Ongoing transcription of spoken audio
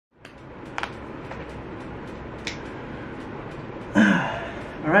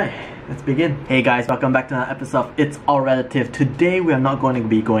Alright, let's begin. Hey guys, welcome back to another episode of It's All Relative. Today we are not going to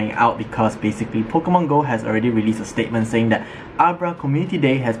be going out because basically Pokemon Go has already released a statement saying that Abra Community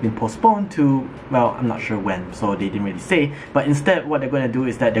Day has been postponed to, well, I'm not sure when, so they didn't really say. But instead what they're going to do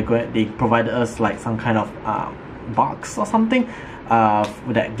is that they provided us like some kind of box or something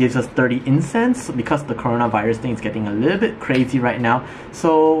that gives us 30 incense because the coronavirus thing is getting a little bit crazy right now.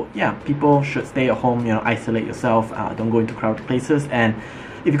 So yeah, people should stay at home, isolate yourself, don't go into crowded places. And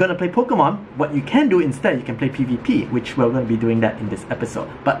if you're going to play Pokemon, what you can do instead, you can play PvP, which we're going to be doing that in this episode.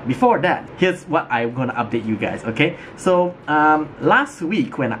 But before that, here's what I'm going to update you guys, okay? So last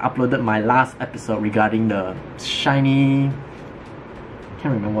week when I uploaded my last episode regarding the shiny, I can't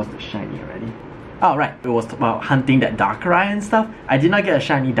remember what's the shiny already. Oh right, it was about hunting that Darkrai and stuff. I did not get a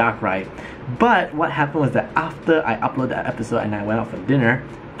shiny Darkrai, but what happened was that after I uploaded that episode and I went out for dinner,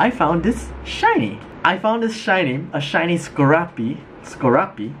 I found this shiny. I found this shiny, a shiny SKORUPI,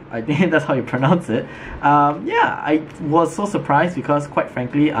 I think that's how you pronounce it. Yeah, I was so surprised because quite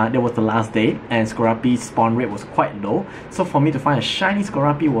frankly, that was the last day and SKORUPI's spawn rate was quite low. So for me to find a shiny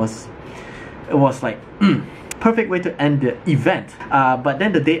SKORUPI was like perfect way to end the event. But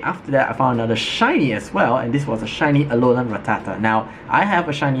then the day after that, I found another shiny as well, and this was a shiny Alolan Rattata. Now, I have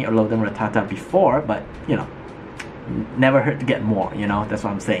a shiny Alolan Rattata before, but never hurt to get more, that's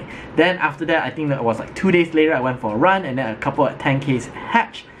what I'm saying. Then after that, I think that was like 2 days later, I went for a run, and then a couple of 10Ks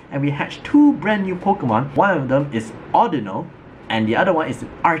hatched, and we hatched two brand new Pokemon. One of them is Audino, and the other one is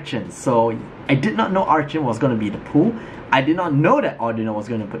Archon. So I did not know Archon was going to be the pool. I did not know that Audino was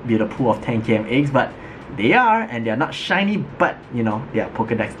going to be the pool of 10km eggs, but they are, and they're not shiny, but they are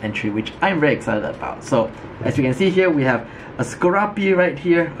Pokedex entry, which I'm very excited about. So as you can see here, we have a SKORUPI right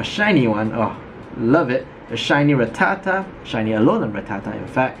here, a shiny one, oh, love it, a shiny Rattata, shiny Alolan Rattata in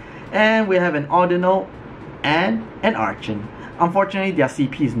fact, and we have an Audino and an Archon. Unfortunately, their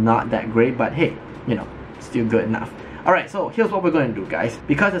CP is not that great, but hey, still good enough. Alright, so here's what we're going to do, guys.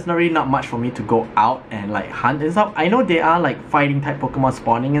 Because there's not much for me to go out and like hunt and stuff. I know there are like fighting type Pokemon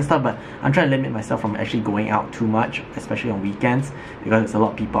spawning and stuff, but I'm trying to limit myself from actually going out too much, especially on weekends, because there's a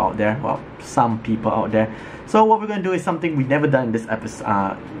lot of people out there. Well, some people out there. So what we're going to do is something we never done in this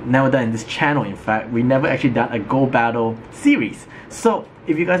episode, never done in this channel in fact. We never actually done a Go Battle series. So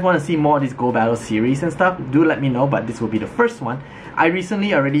if you guys want to see more of this Go Battle series and stuff, do let me know, but this will be the first one. I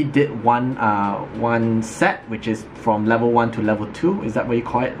recently already did one set, which is from level 1 to level 2. Is that what you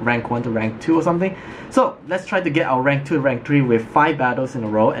call it? Rank 1 to rank 2 or something? So let's try to get our rank 2 to rank 3 with 5 battles in a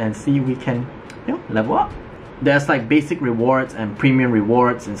row and see if we can level up. There's like basic rewards and premium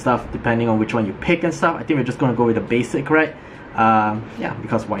rewards and stuff depending on which one you pick and stuff. I think we're just going to go with the basic, right? Yeah,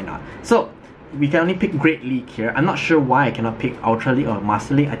 because why not? So we can only pick Great League here. I'm not sure why I cannot pick Ultra League or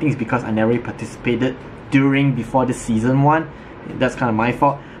Master League. I think it's because I never participated before the season 1. That's kind of my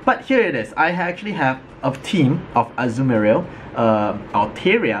fault. But here it is. I actually have a team of Azumarill,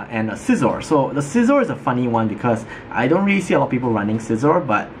 Altaria, and a Scizor. So the Scizor is a funny one because I don't really see a lot of people running Scizor,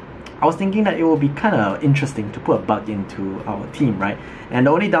 but I was thinking that it would be kind of interesting to put a bug into our team, right? And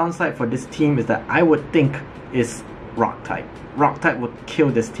the only downside for this team is that I would think is Rock type. Rock type would kill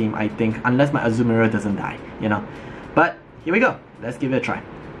this team, I think, unless my Azumarill doesn't die, But here we go. Let's give it a try.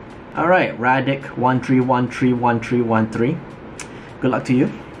 Alright, Radic 13131313. Good luck to you,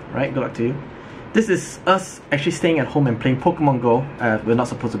 right? Good luck to you. This is us actually staying at home and playing Pokemon Go. We're not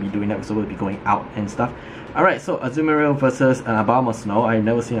supposed to be doing that, so we'll be going out and stuff. Alright, so Azumarill versus an Abomasnow. I've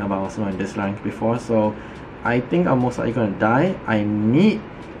never seen an Abomasnow in this rank before, so I think I'm most likely going to die. I need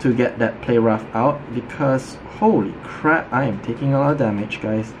to get that Play Rough out because holy crap, I am taking a lot of damage,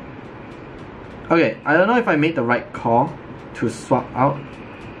 guys. Okay, I don't know if I made the right call to swap out,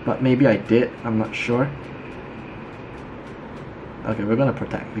 but maybe I did, I'm not sure. Okay, we're gonna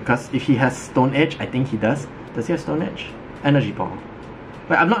protect because if he has Stone Edge, I think he does. Does he have Stone Edge? Energy Ball.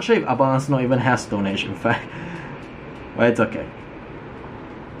 But I'm not sure if Abomasnow even has Stone Edge in fact. But it's okay.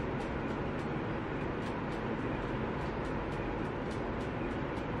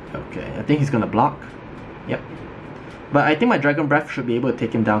 Okay, I think he's gonna block. Yep. But I think my Dragon Breath should be able to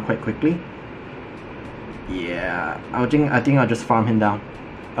take him down quite quickly. Yeah, I think I'll just farm him down.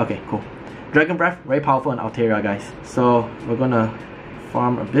 Okay, cool. Dragon Breath, very powerful in Altaria, guys. So we're gonna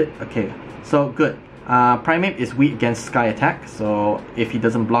farm a bit. Okay, so good. Primeape is weak against Sky Attack, so if he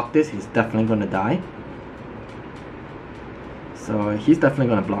doesn't block this, he's definitely gonna die. So he's definitely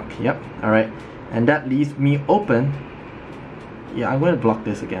gonna block. Yep. Alright. And that leaves me open. Yeah, I'm gonna block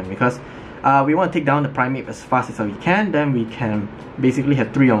this again because we want to take down the Primeape as fast as we can. Then we can basically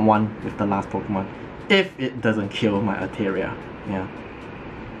have 3-on-1 with the last Pokemon. If it doesn't kill my Altaria. Yeah.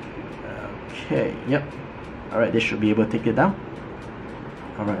 Okay, yep. Alright, this should be able to take it down.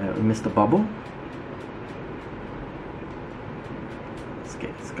 Alright, we missed the bubble. Let's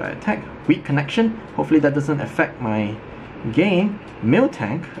get Sky Attack. Weak connection. Hopefully that doesn't affect my game.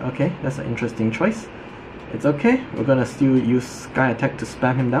 Miltank. Okay, that's an interesting choice. It's okay. We're gonna still use Sky Attack to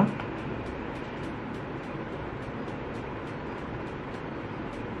spam him down.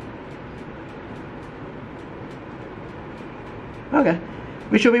 Okay,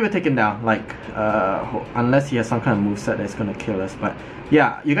 we should be able to take him down, like, unless he has some kind of moveset that's gonna kill us. But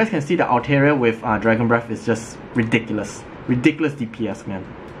yeah, you guys can see the Altaria with Dragon Breath is just ridiculous. Ridiculous DPS, man.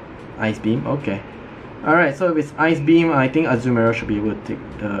 Ice Beam, okay. Alright, so if it's Ice Beam, I think Azumarill should be able to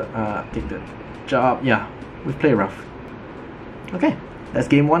take the job. Yeah, we play rough. Okay, that's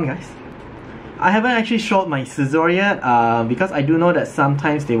game 1, guys. I haven't actually showed my Scizor yet, because I do know that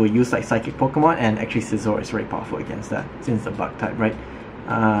sometimes they will use like Psychic Pokemon, and actually Scizor is very powerful against that, since it's a bug type, right?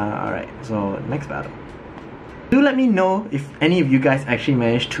 Alright, so next battle. Do let me know if any of you guys actually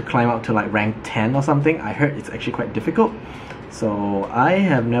managed to climb up to like rank 10 or something. I heard it's actually quite difficult. So I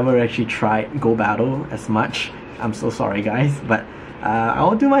have never actually tried Go Battle as much. I'm so sorry guys, but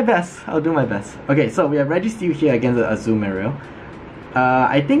I'll do my best. I'll do my best. Okay, so we have Registeel here against the Azumarill.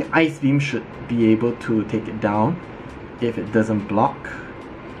 I think Ice Beam should be able to take it down if it doesn't block.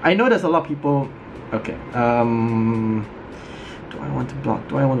 I know there's a lot of people... Okay, do I want to block?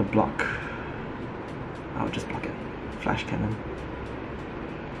 Do I want to block? I'll just block it. Flash Cannon.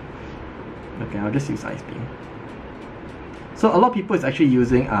 Okay, I'll just use Ice Beam. So a lot of people is actually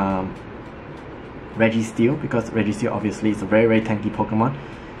using Registeel, because Registeel obviously is a very, very tanky Pokemon.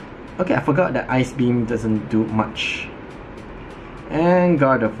 Okay, I forgot that Ice Beam doesn't do much. And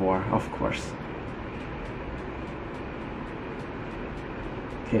Gardevoir, of course.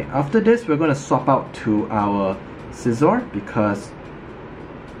 Okay, after this we're gonna swap out to our Scizor because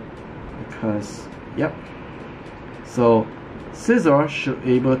yep. So Scizor should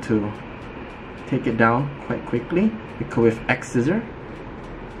be able to take it down quite quickly because with X Scissor.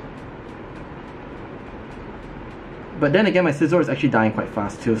 But then again, my Scizor is actually dying quite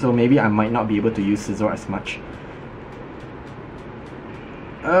fast too, so maybe I might not be able to use Scizor as much.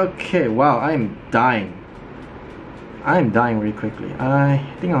 Okay, wow, I'm dying. I'm dying really quickly. I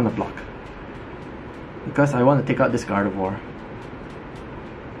think I'm gonna block, because I want to take out this Gardevoir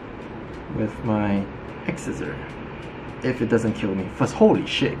with my X Scissor. If it doesn't kill me. First, holy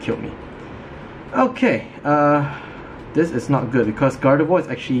shit, it killed me. Okay, this is not good because Gardevoir is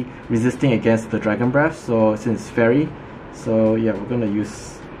actually resisting against the Dragon Breath, so since it's Fairy, so yeah, we're gonna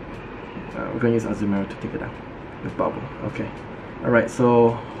use Azumarill to take it down with Bubble. Okay. Alright,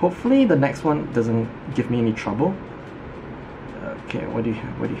 so hopefully the next one doesn't give me any trouble. Okay, what do you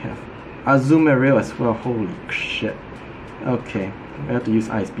have? What do you have? Azumarill as well, holy shit. Okay, we have to use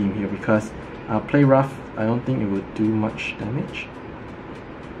Ice Beam here because play rough, I don't think it would do much damage.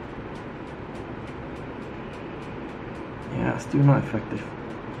 Yeah, still not effective.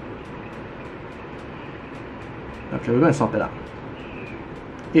 Okay, we're gonna swap it out.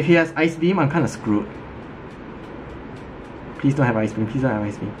 If he has Ice Beam, I'm kinda screwed. Please don't have Ice Beam, please don't have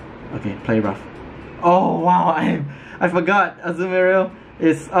Ice Beam. Okay, play rough. Oh wow, I forgot Azumarill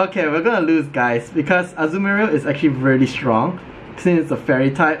is... Okay, we're gonna lose guys, because Azumarill is actually really strong since it's a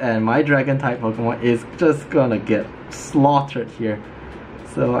Fairy type, and my Dragon type Pokemon is just gonna get slaughtered here.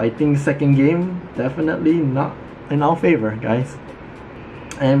 So I think second game, definitely not in our favor, guys.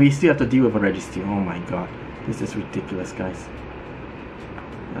 And we still have to deal with a Registeel. Oh my god, this is ridiculous, guys.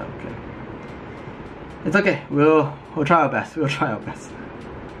 Okay. It's okay, we'll try our best, we'll try our best.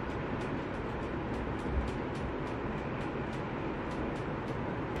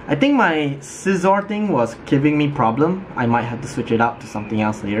 I think my Scizor thing was giving me problem. I might have to switch it out to something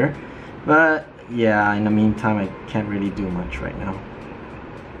else later. But yeah, in the meantime, I can't really do much right now.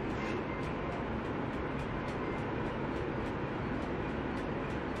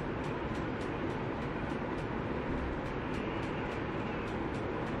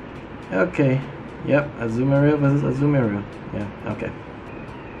 Okay, yep, Azumarill versus Azumarill. Yeah, okay.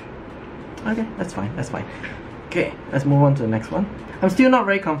 Okay, that's fine, that's fine. Okay, let's move on to the next one. I'm still not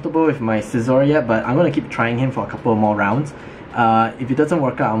very comfortable with my Scizor yet, but I'm gonna keep trying him for a couple more rounds. If it doesn't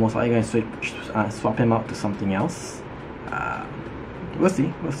work out, I'm most likely gonna swap him out to something else. We'll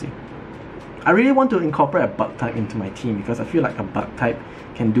see, we'll see. I really want to incorporate a bug type into my team because I feel like a bug type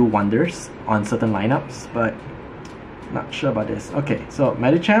can do wonders on certain lineups, but not sure about this. Okay, so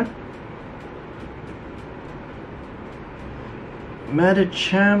Medicham.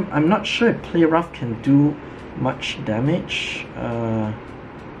 Medicham, I'm not sure if Play Rough can do much damage.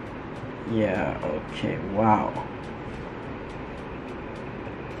 Yeah, okay, wow.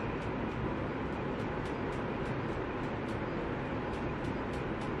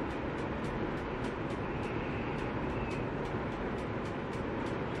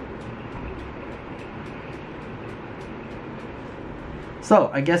 So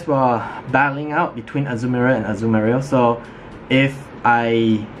I guess we're battling out between Azumarill and Azumarill. So if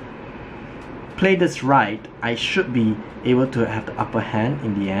I play this right, I should be able to have the upper hand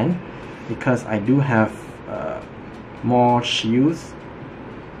in the end, because I do have more shields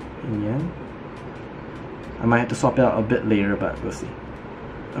in the end. I might have to swap it out a bit later, but we'll see.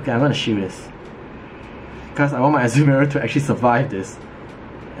 Okay, I'm gonna shield this because I want my Azumarill to actually survive this,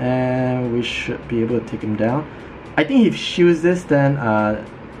 and we should be able to take him down. I think if he shields this, then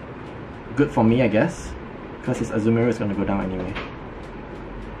good for me, I guess, because his Azumarill is gonna go down anyway.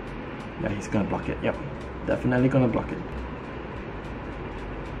 Yeah, he's gonna block it. Yep, definitely gonna block it.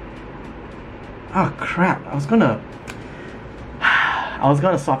 Oh crap! I was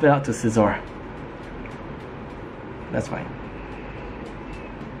gonna swap it out to Scizor. That's fine.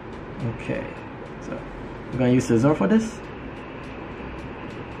 Okay, so I'm gonna use Scizor for this.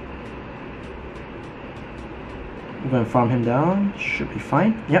 I'm gonna farm him down. Should be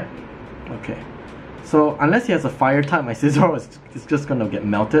fine. Yep. Okay. So unless he has a fire type, my Scizor is just gonna get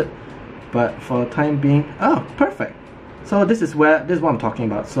melted. But for the time being, oh, perfect. So this is what I'm talking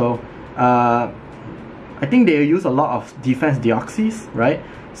about. So I think they use a lot of defense deoxys, right?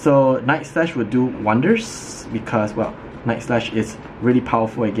 So Night Slash would do wonders because, well, Night Slash is really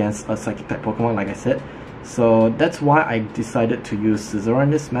powerful against a Psychic type Pokemon, like I said. So that's why I decided to use Scizor in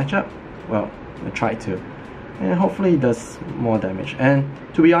this matchup. Well, I tried to. And hopefully it does more damage. And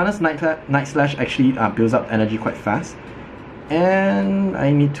to be honest, Night Slash actually builds up energy quite fast. And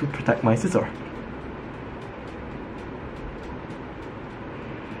I need to protect my Scizor.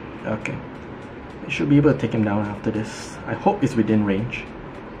 Okay. I should be able to take him down after this. I hope it's within range.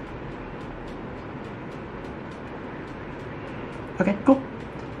 Okay, cool.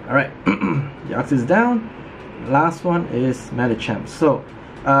 Alright. The Ox is down. Last one is Medicham. So,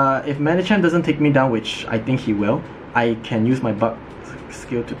 if Medicham doesn't take me down, which I think he will, I can use my Bug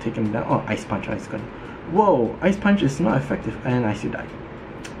skill to take him down. Oh, Ice Punch, Ice Gun. Whoa, Ice Punch is not effective, and I still die.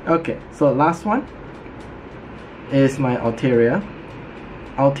 Okay, so last one is my Altaria.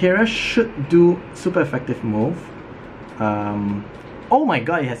 Altaria should do super effective move. Oh my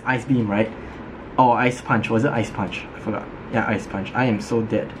god, it has Ice Beam, right? Oh, Ice Punch. Was it Ice Punch? I forgot. Yeah, Ice Punch. I am so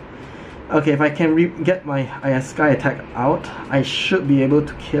dead. Okay, if I can get my Sky attack out, I should be able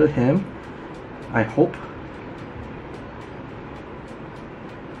to kill him. I hope.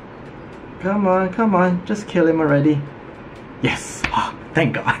 Come on, come on. Just kill him already. Yes. Oh,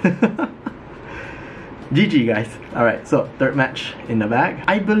 thank god. GG guys. Alright, so third match in the bag.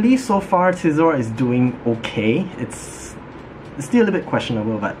 I believe so far Scizor is doing okay. It's still a little bit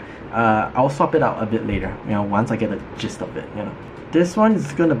questionable, but I'll swap it out a bit later, you know, once I get the gist of it, you know. This one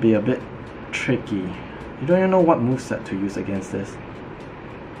is gonna be a bit tricky. You don't even know what moveset to use against this.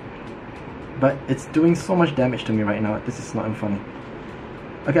 But it's doing so much damage to me right now. This is not even funny.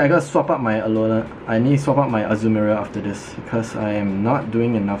 Okay, I gotta swap out my Alola. I need to swap out my Azumarill after this because I am not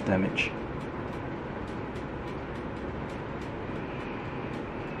doing enough damage.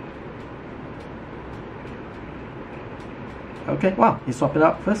 Okay, wow, he swapped it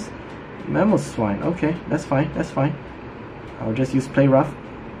out first. Mamoswine, okay, that's fine, that's fine. I'll just use Play Rough.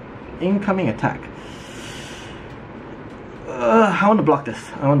 Incoming attack. I want to block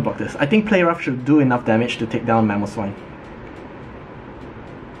this. I want to block this. I think Play Rough should do enough damage to take down Mamoswine.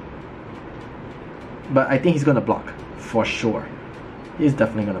 But I think he's gonna block, for sure. He's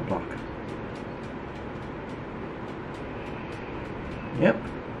definitely gonna block. Yep.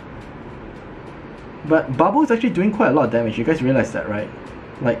 But Bubble is actually doing quite a lot of damage. You guys realize that, right?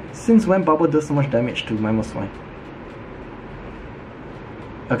 Like, since when Bubble does so much damage to Mamoswine?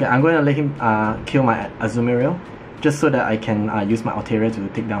 Okay, I'm going to let him kill my Azumarill, just so that I can use my Altaria to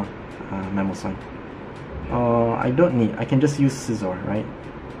take down Mamoswine. I don't need. I can just use Scizor, right?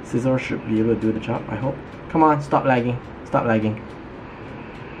 Scizor should be able to do the job, I hope. Come on, stop lagging. Stop lagging.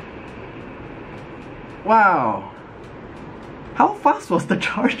 Wow! How fast was the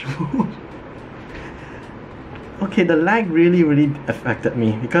charge move? Okay, the lag really affected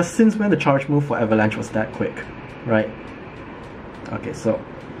me, because since when the charge move for Avalanche was that quick, right? Okay, so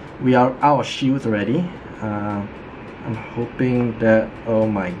we are out of shields already. I'm hoping that, oh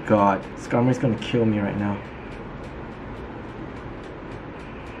my god, Skarmory is gonna kill me right now.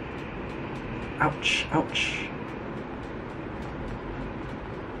 Ouch, ouch.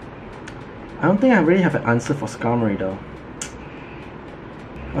 I don't think I really have an answer for Skarmory though.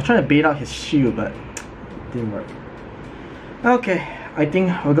 I was trying to bait out his shield, but it didn't work. Okay, I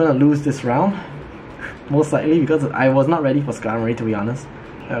think we're gonna lose this round. Most likely, because I was not ready for Skarmory, to be honest.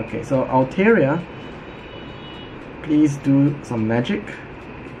 Okay, so Altaria, please do some magic.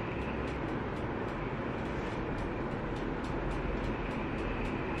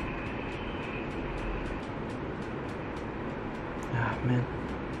 man.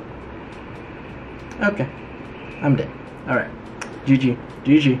 Okay. I'm dead. Alright. GG.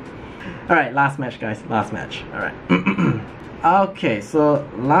 GG. Alright, last match, guys. Last match. Alright. Okay, so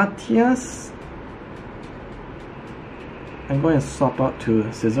Latias. I'm going to swap out to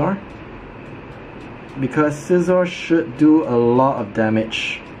Scizor, because Scizor should do a lot of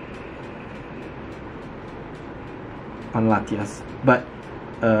damage on Latias. But,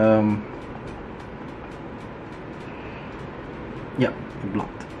 yep, it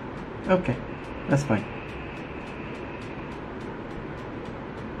blocked. Okay, that's fine.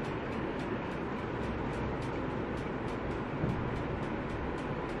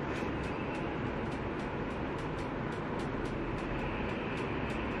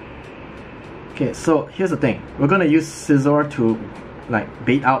 Okay, so here's the thing. We're gonna use Scizor to like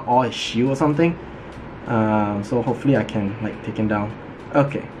bait out all his shield or something. So hopefully I can like take him down.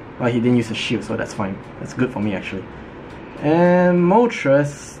 Okay, well he didn't use his shield, so that's fine. That's good for me actually. And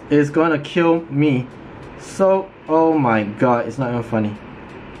Moltres is gonna kill me. So, oh my god, it's not even funny.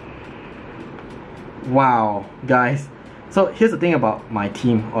 Wow, guys. So here's the thing about my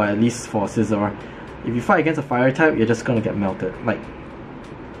team, or at least for Scizor. If you fight against a fire type, you're just gonna get melted, like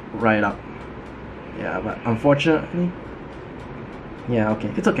right up. Yeah, but unfortunately, yeah,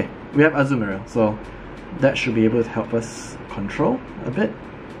 okay, it's okay. We have Azumarill, so that should be able to help us control a bit.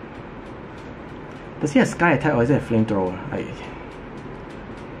 Does he have Sky Attack or is it a Flamethrower?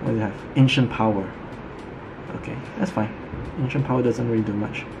 What does he have? Ancient Power. Okay, that's fine. Ancient Power doesn't really do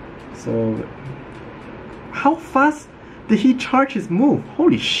much. So, how fast did he charge his move?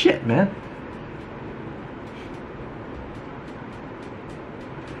 Holy shit, man.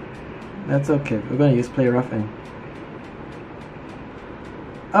 That's okay. We're gonna use Play Rough and...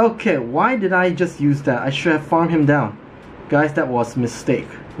 Okay, why did I just use that? I should have farmed him down. Guys, that was a mistake.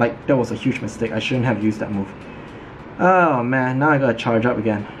 Like, that was a huge mistake. I shouldn't have used that move. Oh man, now I gotta charge up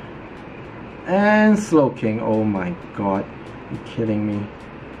again. And Slowking. Oh my god. You're kidding me.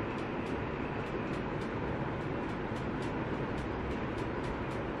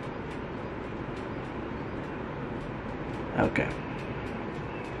 Okay.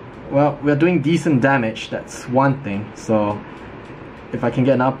 Well, we're doing decent damage, that's one thing, so if I can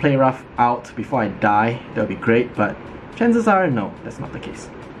get another Play Rough out before I die, that would be great, but chances are, no, that's not the case.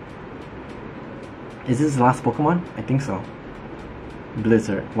 Is this the last Pokemon? I think so.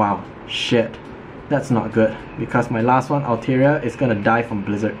 Blizzard. Wow. Shit. That's not good, because my last one, Altaria, is gonna die from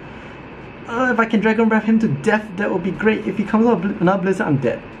Blizzard. If I can Dragon Breath him to death, that would be great. If he comes out with another Blizzard, I'm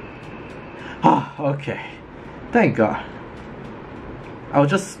dead. Ah, okay. Thank God. I was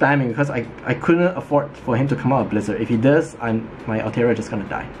just spamming because I couldn't afford for him to come out of Blizzard. If he does, my Altaria just gonna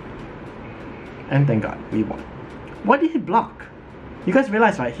die. And thank God, we won. What did he block? You guys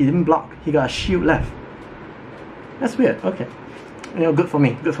realize, right? He didn't block. He got a shield left. That's weird. Okay. You know, good for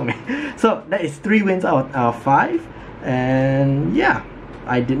me. Good for me. So that is 3 wins out of 5. And yeah,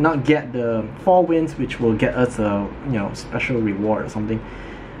 I did not get the 4 wins, which will get us a special reward or something.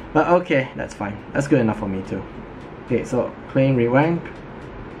 But okay, that's fine. That's good enough for me too. Okay, so playing rerank.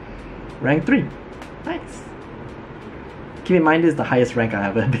 Rank 3. Nice. Keep in mind this is the highest rank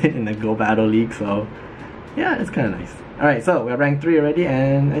I've ever been in the Go Battle League, so yeah, it's kind of nice. Alright, so we're rank 3 already,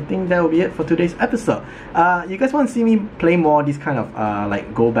 and I think that will be it for today's episode. You guys want to see me play more of these kind of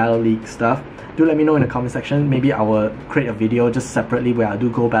like Go Battle League stuff? Do let me know in the comment section. Maybe I will create a video just separately where I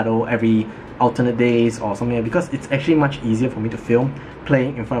do Go Battle every alternate days or something, because it's actually much easier for me to film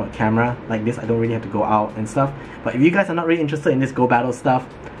playing in front of a camera like this. I don't really have to go out and stuff. But if you guys are not really interested in this Go Battle stuff,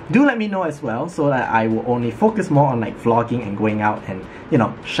 do let me know as well, so that I will only focus more on like vlogging and going out and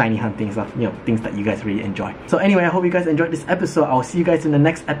shiny hunting stuff, things that you guys really enjoy. So anyway, I hope you guys enjoyed this episode. I'll see you guys in the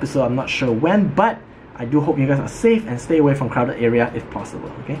next episode. I'm not sure when, but I do hope you guys are safe and stay away from crowded area if possible.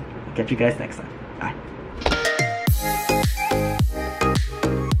 Okay, catch you guys next time. Bye.